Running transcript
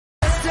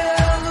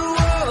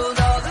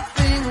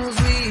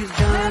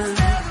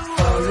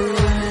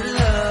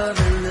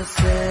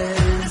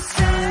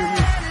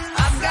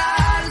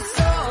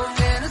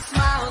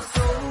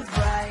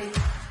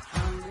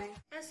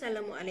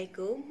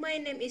Assalamualaikum. My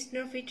name is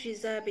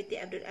Nurfitriza binti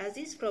Abdul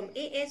Aziz from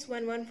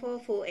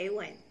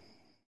AS1144A1.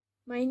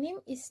 My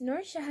name is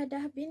Nur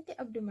Shahadah binti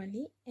Abdul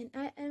Malik and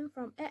I am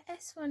from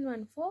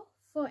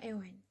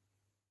AS1144A1.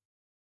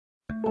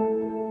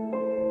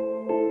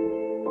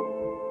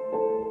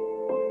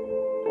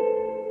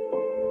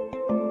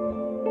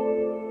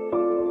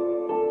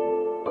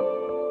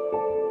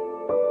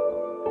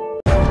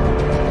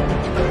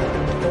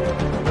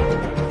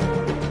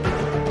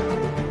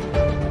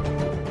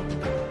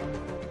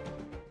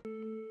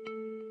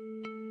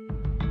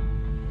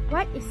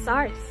 What is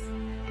SARS?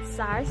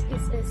 SARS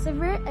is a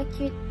severe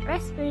acute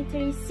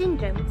respiratory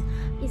syndrome.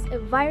 It's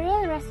a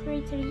viral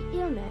respiratory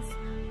illness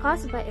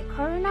caused by a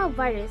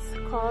coronavirus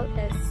called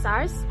a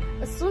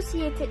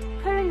SARS-associated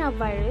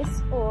coronavirus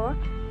or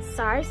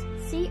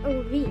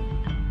SARS-CoV.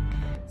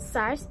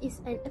 SARS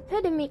is an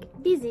epidemic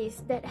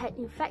disease that had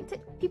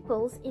infected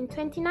peoples in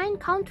 29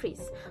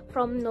 countries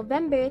from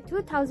November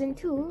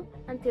 2002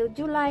 until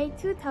July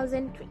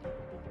 2003.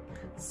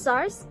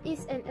 SARS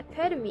is an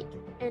epidemic.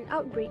 An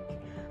outbreak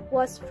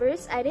was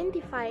first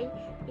identified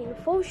in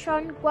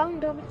Foshan,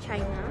 Guangdong,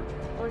 China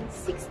on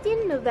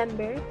 16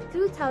 November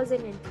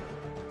 2002.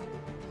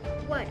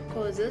 What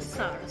causes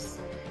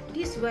SARS?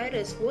 This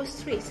virus was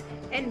traced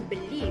and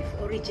believed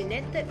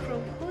originated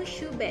from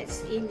horseshoe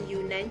bats in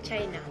Yunnan,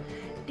 China.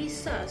 This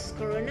SARS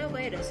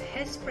coronavirus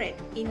has spread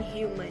in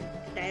human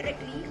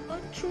directly or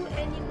through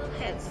animal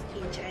health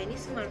in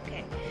Chinese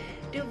market.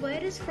 The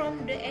virus from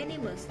the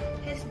animals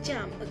has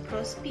jumped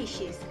across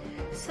species.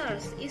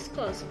 SARS is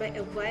caused by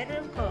a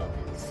viral called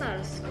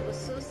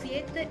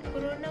SARS-associated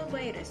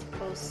coronavirus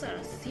or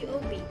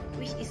SARS-CoV,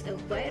 which is a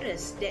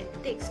virus that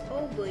takes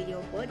over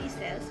your body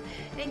cells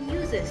and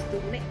uses to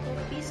make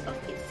copies of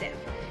itself.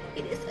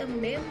 It is a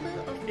member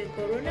of the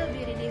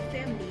Coronaviridae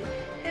family,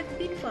 have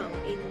been found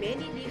in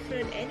many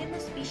different animal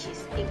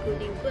species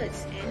including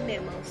birds and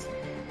mammals.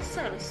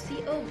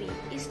 SARS-CoV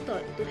is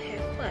thought to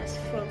have passed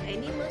from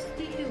animals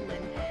to human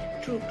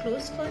through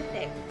close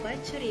contact,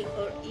 butchering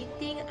or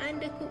eating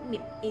undercooked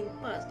meat in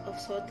parts of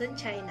southern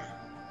China.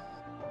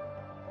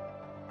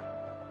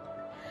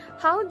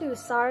 How do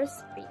SARS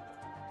spread?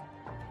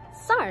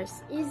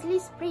 SARS easily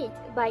spread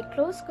by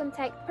close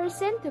contact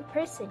person to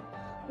person,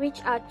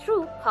 which are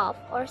through cough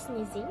or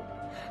sneezing,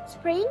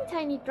 spraying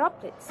tiny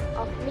droplets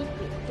of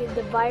liquid with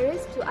the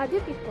virus to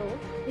other people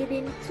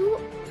within 2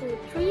 to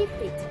 3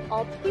 feet,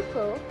 or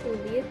people who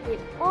live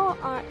with or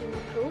are in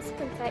close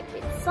contact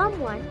with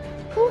someone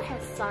who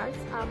has SARS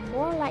are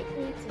more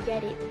likely to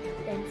get it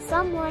than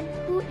someone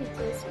who is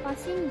just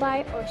passing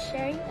by or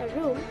sharing a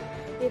room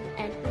with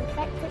an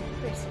infected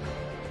person.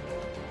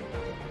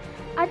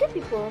 Other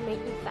people may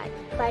infect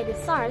by the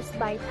SARS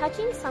by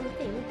touching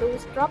something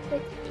those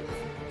droplets hit,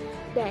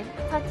 then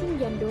touching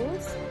their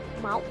nose,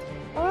 mouth,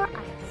 or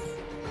eyes.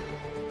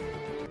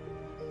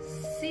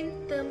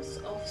 Symptoms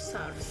of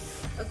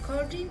SARS.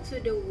 According to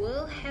the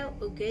World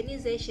Health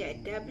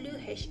Organization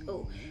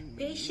 (WHO),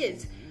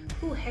 patients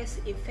who has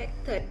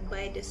infected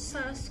by the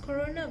SARS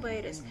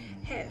coronavirus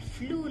have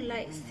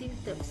flu-like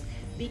symptoms,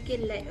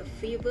 begin like a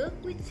fever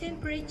with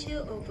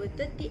temperature over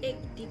 38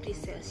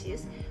 degrees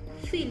Celsius,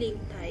 feeling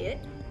tired,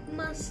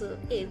 muscle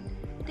ache.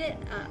 There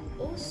are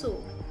also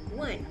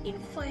 1 in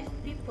 5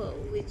 people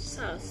with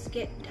SARS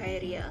get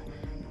diarrhea.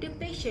 The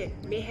patient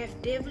may have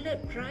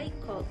developed dry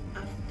cough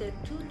after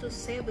 2 to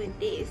 7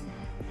 days,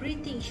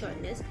 breathing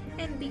shortness,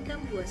 and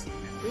become worse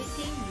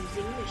breathing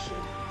using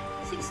machine.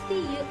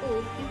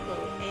 60-year-old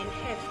people and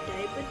have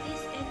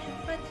diabetes and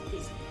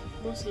hepatitis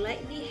most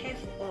likely have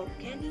or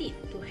can lead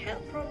to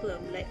health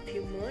problems like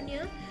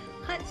pneumonia,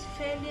 heart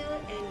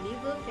failure, and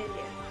liver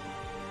failure.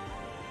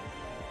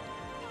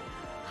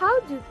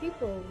 How do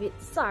people with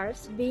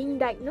SARS being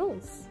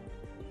diagnosed?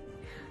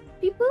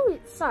 People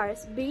with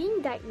SARS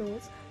being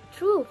diagnosed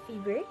through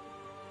fever,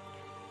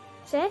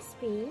 chest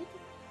pain,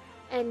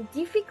 and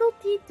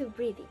difficulty to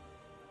breathing.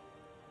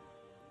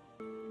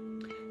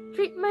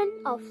 Treatment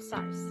of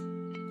SARS.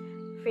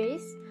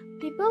 First,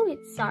 people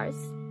with SARS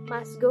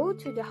must go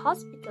to the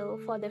hospital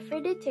for the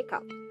further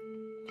checkup.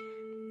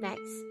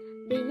 Next,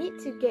 they need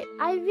to get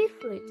IV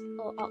fluid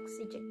or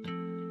oxygen.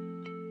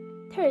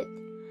 Third,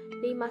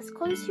 they must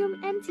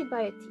consume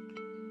antibiotic.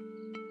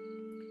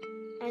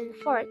 And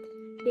fourth,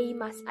 they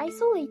must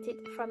isolate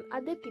it from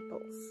other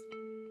peoples.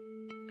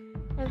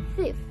 And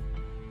fifth,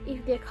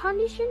 if their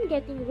condition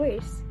getting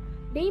worse,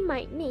 they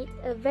might need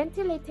a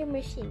ventilator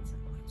machine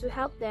to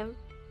help them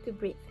to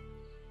breathe.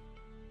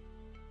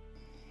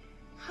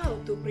 How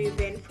to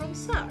prevent from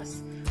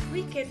SARS?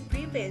 We can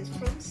prevent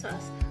from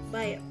SARS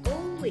by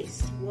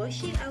always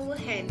washing our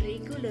hands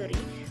regularly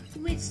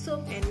with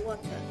soap and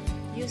water.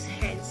 Use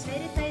hand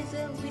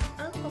sanitizer with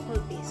alcohol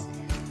base.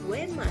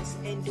 Wear mask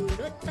and do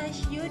not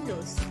touch your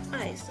nose,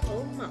 eyes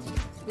or mouth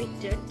with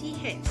dirty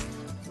hands.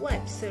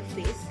 Wipe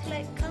surface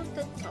like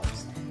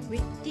countertops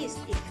with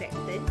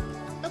disinfectant.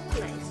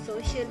 Apply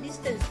social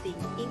distancing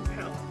in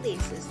crowded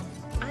places.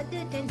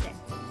 Other than that,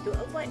 to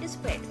avoid the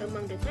spread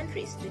among the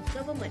countries, the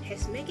government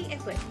has making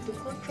effort to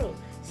control,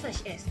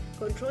 such as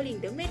controlling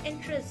the main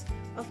entrance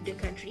of the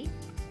country,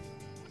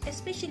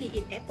 especially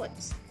in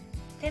airports.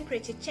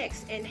 Temperature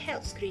checks and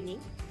health screening,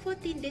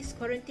 14 days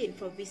quarantine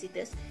for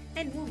visitors,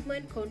 and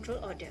movement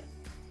control order.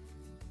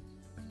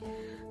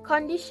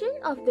 Condition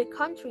of the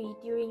country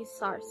during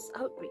SARS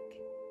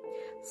outbreak.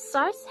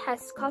 SARS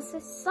has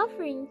caused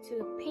suffering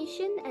to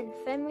patient and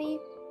family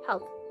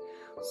health,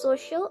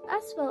 social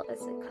as well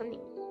as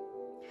economic.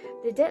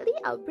 The deadly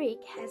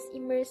outbreak has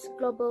immersed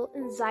global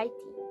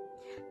anxiety.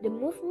 The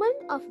movement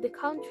of the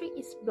country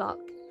is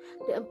blocked.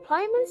 The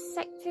employment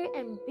sector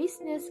and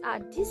business are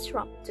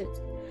disrupted,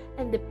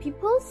 and the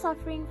people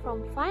suffering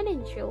from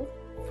financial,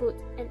 food,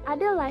 and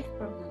other life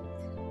problems.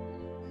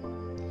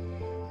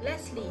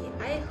 Lastly,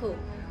 I hope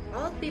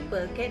all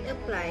people can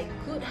apply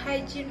good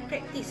hygiene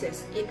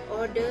practices in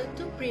order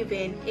to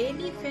prevent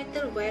any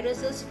fatal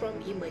viruses from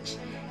emerge.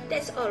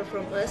 That's all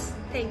from us.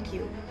 Thank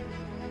you.